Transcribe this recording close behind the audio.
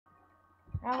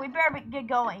Now we better get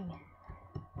going.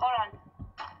 Hold on.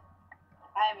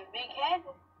 I have a big head.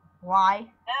 Why?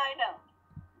 Now I don't.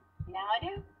 Now I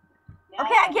do. Now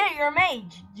Okay, I get it. You're a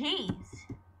mage. Jeez.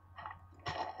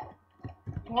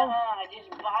 No, I just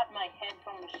bought my head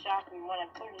from the shop, and when I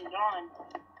put it on,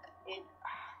 it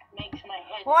makes my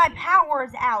head. Well, my power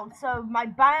is out, so my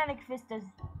bionic fist does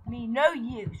me no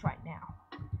use right now.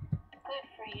 Good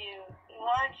for you.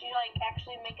 Why don't you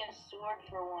actually make a sword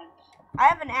for once? I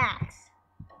have an axe,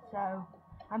 so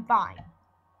I'm fine.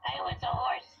 I was a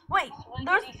horse. Wait,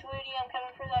 Swiggity swooty, I'm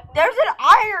coming for that booty. There's an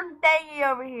iron thingy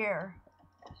over here.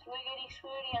 Swiggity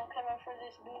swooty, I'm coming for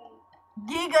this booty.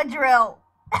 Giga drill.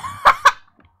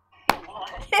 What?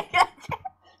 Giga drill.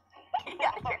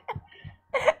 Giga drill.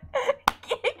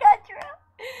 Giga drill.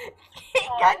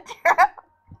 Giga drill.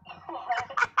 What?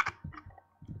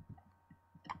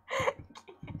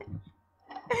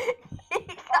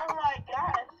 Oh my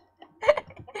gosh.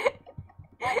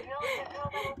 My drill is a drill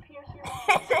that will pierce your mind.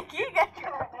 It's a giga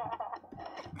drill.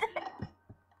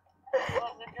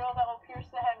 Well, the drill that will pierce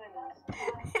the heavens.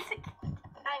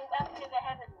 I'm up to the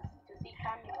heavens to see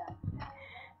Kamila.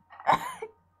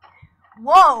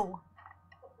 Whoa!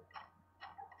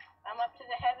 I'm up to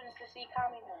the heavens to see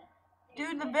Kamila.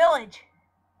 Dude, the village.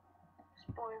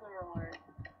 Spoiler alert.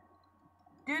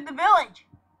 Dude, the village.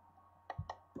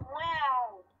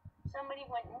 Wow! Somebody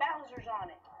went Bowser's on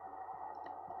it.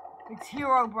 It's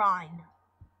Herobrine.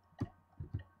 And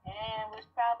it was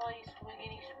probably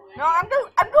Swiggity Swooty. No,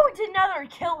 I'm going to Nether and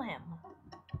kill him.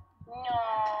 No,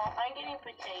 I'm getting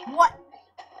potatoes. What?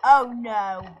 Oh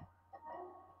no.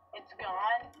 It's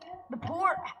gone? The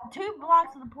 2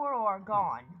 blocks of the portal are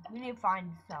gone. We need to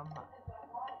find some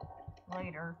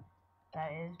later,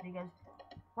 that is, because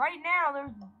right now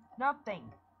there's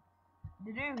nothing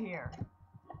to do here.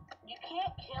 You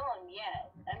can't kill him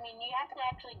yet. I mean, you have to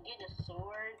actually get a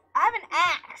sword. I have an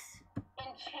axe.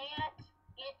 Enchant,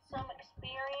 get some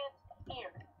experience.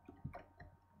 Here.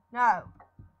 No.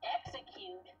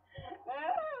 Execute.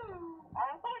 Ooh,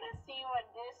 I want to see what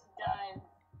this does.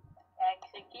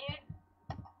 Execute.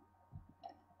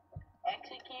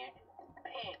 Execute.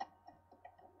 Pig.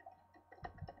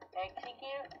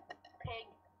 Execute. Pig.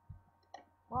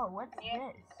 Whoa, what's Yeah.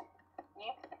 this?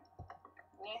 Yeah.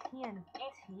 Yeah.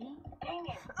 TNT? Dang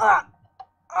it.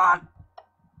 I'm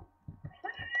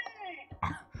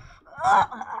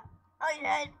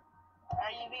dead.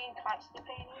 Are you being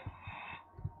constipated?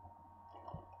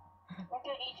 Look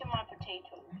at each of my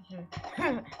potatoes. You're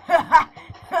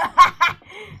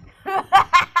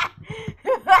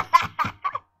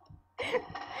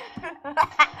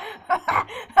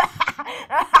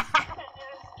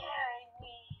scaring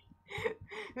me.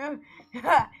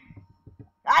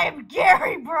 I am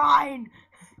Herobrine.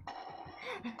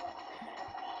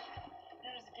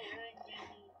 You're scaring me.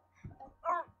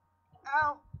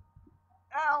 Ow.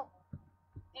 Ow.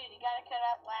 Dude, you gotta cut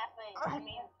out laughing. I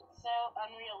mean, it's so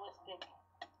unrealistic.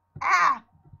 Ah.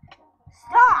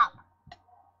 Stop.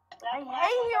 Stop I laughing, hate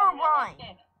it's Herobrine.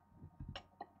 unrealistic.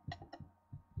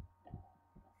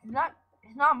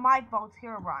 It's not my fault, it's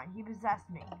Herobrine. He possessed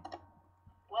me.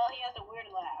 Well, he has a weird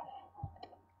laugh.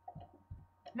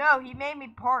 No, he made me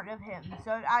part of him,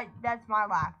 so that's my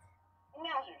laugh.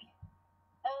 Mousers.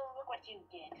 Oh, look what you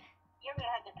did. You're gonna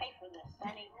have to pay for this,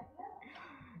 Sonny.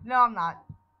 No, I'm not.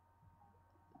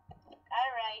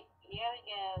 Alright, here we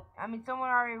go. I mean, someone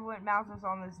already went mousers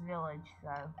on this village,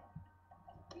 so.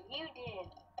 You did.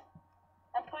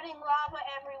 I'm putting lava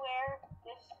everywhere.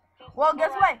 Just Well,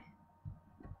 guess what?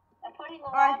 I'm putting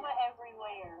lava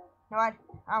everywhere. No, I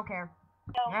don't care.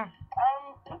 So, Yeah.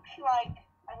 looks like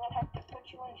I'm gonna have to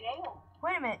put you in jail.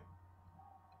 Wait a minute.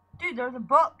 Dude, there's a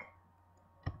book.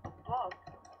 Book?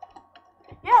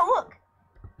 Yeah, look.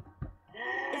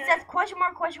 It says question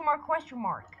mark, question mark, question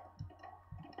mark.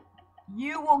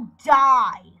 You will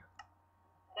die.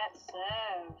 That's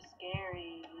so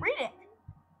scary. Read it.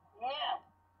 No.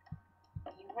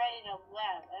 You read it out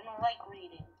loud. I don't like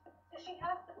reading.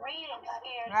 Reading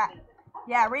scares me.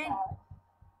 Yeah, read.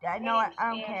 I know it. I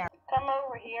don't care. Come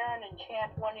over here and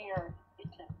enchant one of your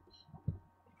items.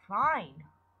 Fine.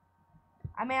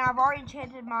 I mean, I've already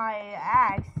enchanted my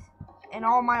axe and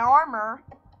all my armor.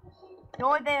 The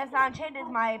only thing that's not enchanted is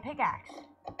my pickaxe.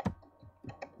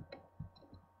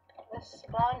 This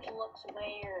sponge looks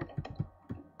weird.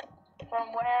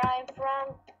 From where I'm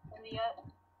from, in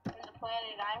the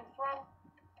planet I'm from,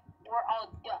 we're all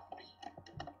ducks.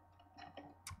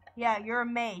 Yeah, you're a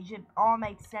mage. It all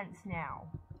makes sense now.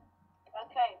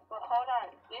 Okay, but hold on.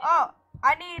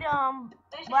 I need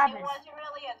lapis. It wasn't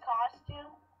really a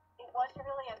costume. It wasn't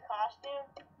really a costume.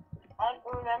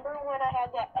 Remember when I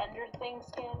had that Ender thing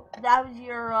skin? That was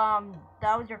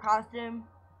your costume?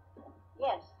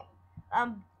 Yes.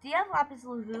 Do you have lapis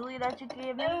lazuli that you can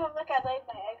give me? Ooh, look, I laid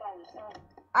my egg on the sun.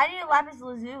 I need a lapis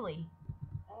lazuli.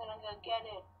 I'm gonna go get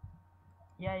it.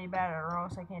 Yeah, you better, or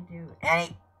else I can't do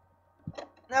any.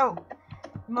 No,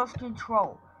 you must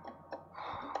control.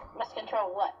 Must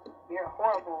control what? Your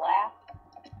horrible laugh?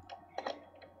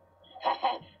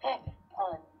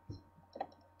 Puns.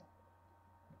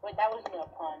 Wait, that wasn't a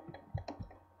pun.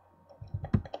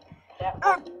 That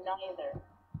was neither.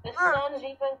 The sun's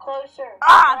even closer. We're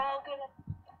all gonna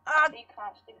be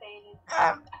constipated.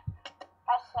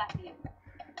 I'll slap you.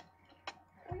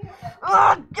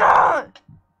 Oh, God!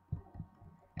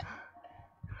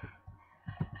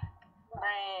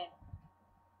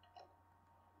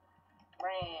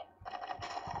 Brant.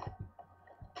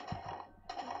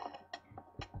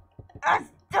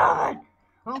 Stop it!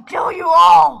 I'll kill you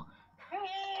all!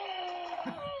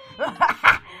 I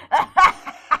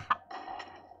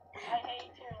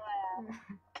hate your laugh.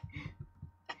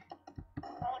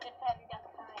 Oh, the pen got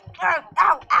time.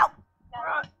 Ow! Ow!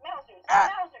 Mousers!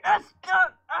 Stop!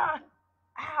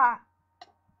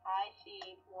 Hi,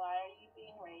 sheep. Why are you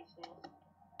being racist?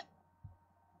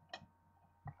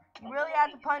 You really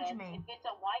have to punch me. If it's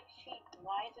a white sheep,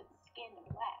 why is its skin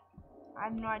black? I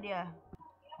have no idea.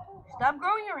 Stop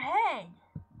growing your head!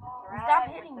 Stop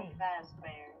hitting me. Fast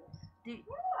bears. Do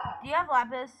you have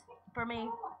lapis for me?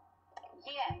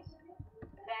 Yes. In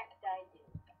fact, I do.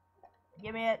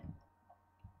 Give me it.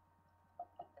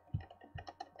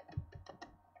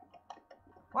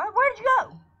 Where'd you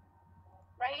go?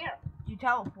 Right here. You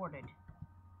teleported.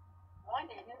 No, I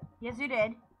didn't. Yes, you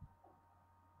did.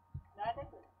 No, I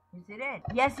didn't. Yes, you did.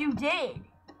 Yes, you did.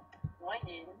 No, I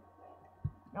didn't.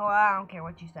 No, I don't care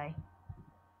what you say.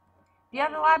 Do you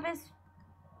have the lapis?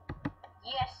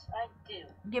 Yes, I do.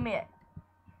 Give me it.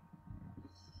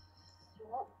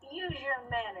 Use your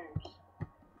manners.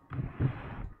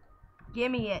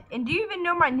 Give me it. And do you even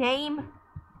know my name?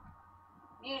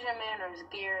 Use your manners,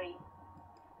 Gary.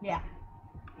 Yeah.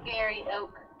 Gary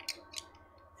Oak.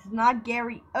 It's not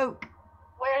Gary Oak.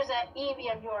 Where's that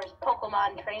Eevee of yours,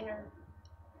 Pokemon trainer?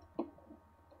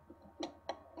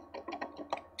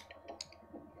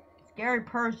 Scary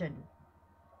person.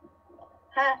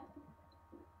 Huh?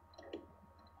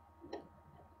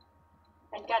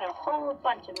 I got a whole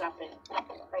bunch of nothing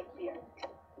right here.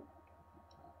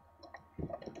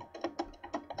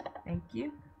 Thank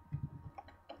you.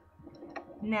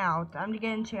 Now, time to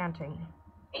get enchanting.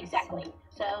 Exactly.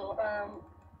 So,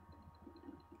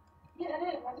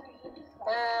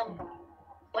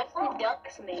 what's the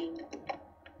duck's name?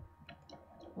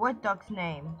 What duck's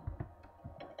name?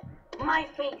 My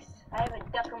face. I have a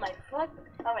duck on my foot.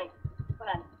 Oh wait, hold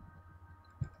on.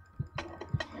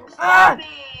 Stop it!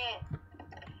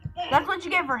 That's what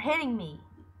you get for hitting me.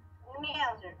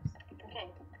 Meowsers.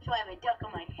 Okay, so I have a duck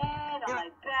on my head, on my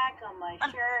back, on my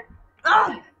shirt, on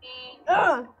my feet,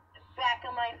 the back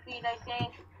of my feet, I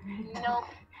think. Nope,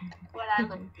 but I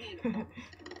look beautiful.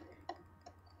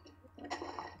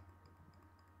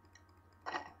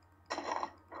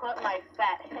 Put my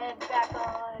fat head back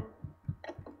on.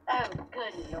 Oh,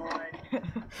 good lord.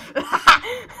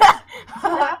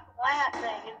 Stop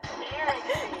laughing, it's scaring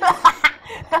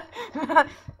me.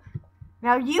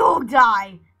 Now you'll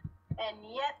die. And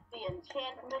yet the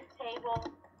enchantment table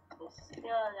is still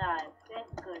alive, thank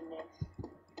goodness.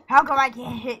 How come I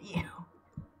can't hit you?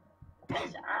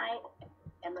 Because I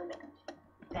am a man.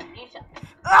 And you suck.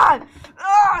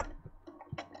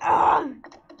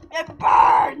 It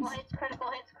burns! Critical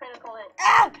hits.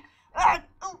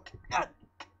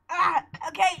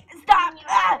 Okay, stop!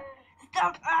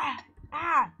 Stop!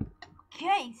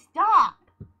 Okay, stop!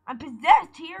 I'm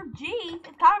possessed here, jeez.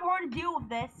 It's kind of hard to deal with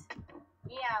this.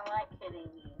 Yeah, I like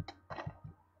hitting you.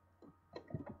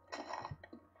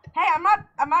 Hey, I'm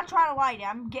not trying to light it.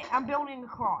 I'm building a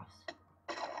cross.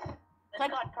 It's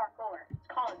called parkour. It's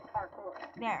called parkour.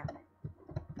 There.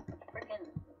 Freaking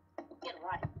get a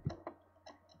light.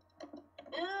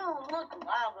 Ooh, look,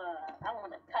 lava. I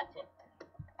want to touch it.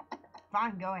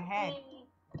 Fine, go ahead.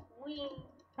 Wee.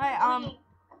 Hey,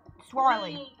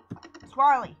 Swirly.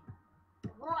 Swirly.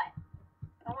 What?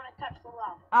 I want to touch the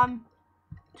lava.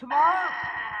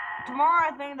 Tomorrow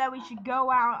I think that we should go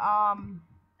out,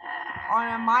 on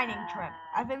a mining trip.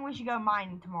 I think we should go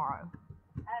mining tomorrow.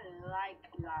 I like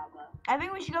lava. I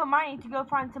think we should go mining to go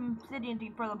find some obsidian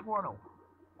for the portal.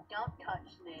 Don't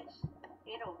touch this.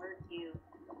 It'll hurt you.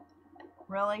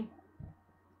 Really?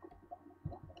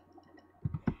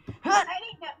 I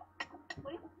need to...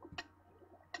 Wait.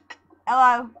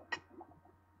 Hello.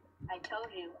 I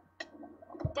told you.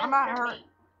 I'm not hurt.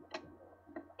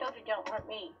 told you don't hurt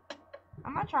me.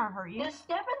 I'm not trying to hurt you. Just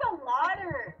step in the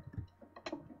water.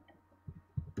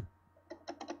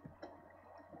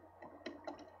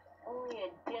 Only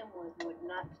a dimwit would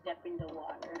not step in the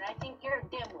water. And I think you're a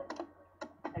dimwit.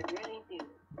 I really do.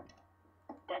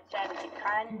 That's out of the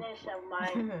kindness of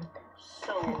my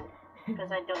soul.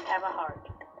 Because I don't have a heart.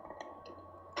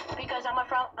 Because I'm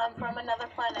from another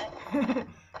planet.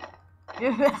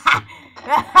 Dude.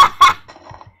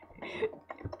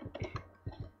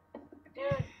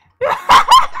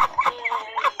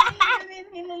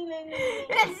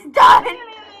 It's done!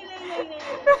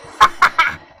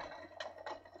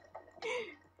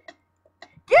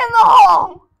 Get in the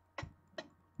hole!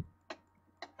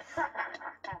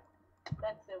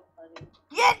 That's so funny.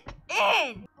 Get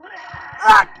in!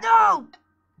 No!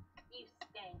 You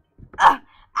stink.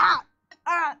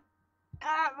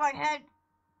 My head.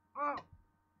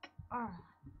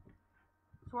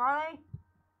 Swirly?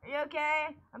 Are you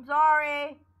okay? I'm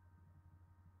sorry.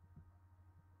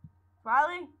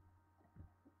 Swirly?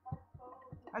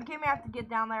 Okay, we have to get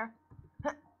down there.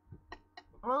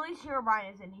 Well, at least Herobrine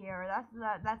is in here.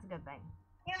 That's a good thing.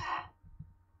 Yeah.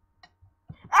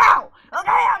 Ow!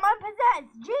 Okay, I'm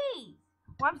unpossessed. Jeez.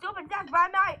 Well, I'm still possessed, but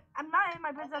I'm not in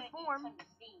my possessed form.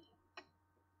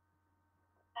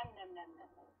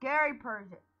 Gary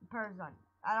Persian.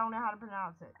 I don't know how to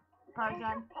pronounce it.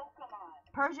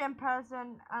 Persian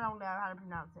person. I don't know how to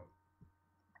pronounce it.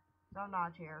 So I'm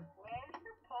not here. Where's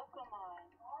your Pokemon?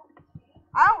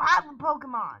 I don't have a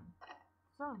Pokemon.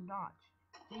 So not.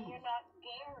 You're not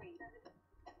Gary.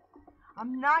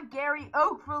 I'm not Gary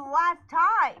Oak for the last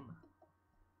time.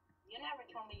 You never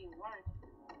told me you weren't,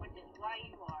 which is why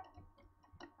you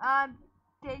are.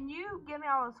 Can you get me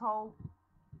out of this hole?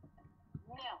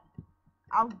 No.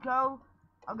 I'll go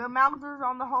Mousers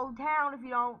on the whole town if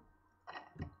you don't.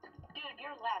 Dude,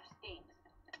 your laugh stinks.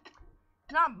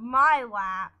 It's not my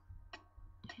laugh.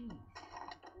 Jeez.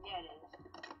 Yeah, it is.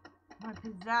 My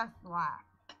possessed laugh.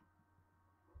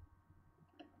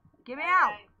 Get me All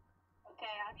out. right.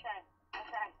 Okay, I'll try.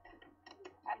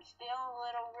 I'm still a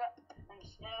little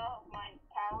my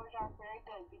powers aren't very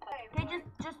good because Okay,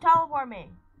 just teleport me.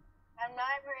 I'm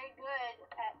not very good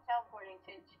at teleporting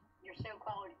since your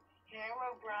so-called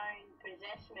Herobrine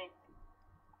possessment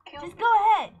killed Just me. go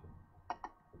ahead.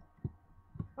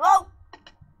 Well,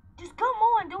 just come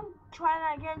on. Don't try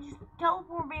that again. Just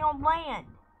teleport me on land.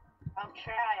 I'll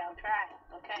try.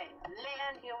 Okay,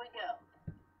 land, here we go.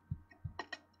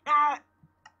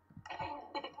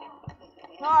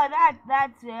 No,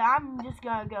 that's it. I'm just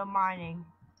gonna go mining.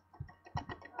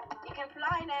 You can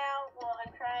fly now. Well,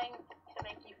 I'm trying to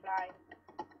make you fly.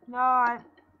 No,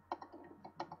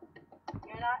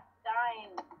 You're not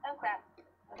dying. Oh crap.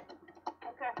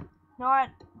 Okay.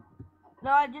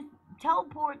 no, just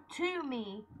teleport to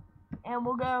me, and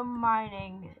we'll go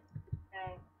mining.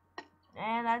 Okay.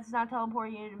 And that's not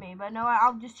teleporting you to me, but no,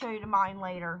 I'll just show you the mine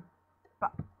later.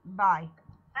 Bye.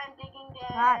 I'm digging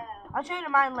down. I'll show you the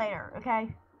mine later,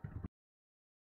 okay?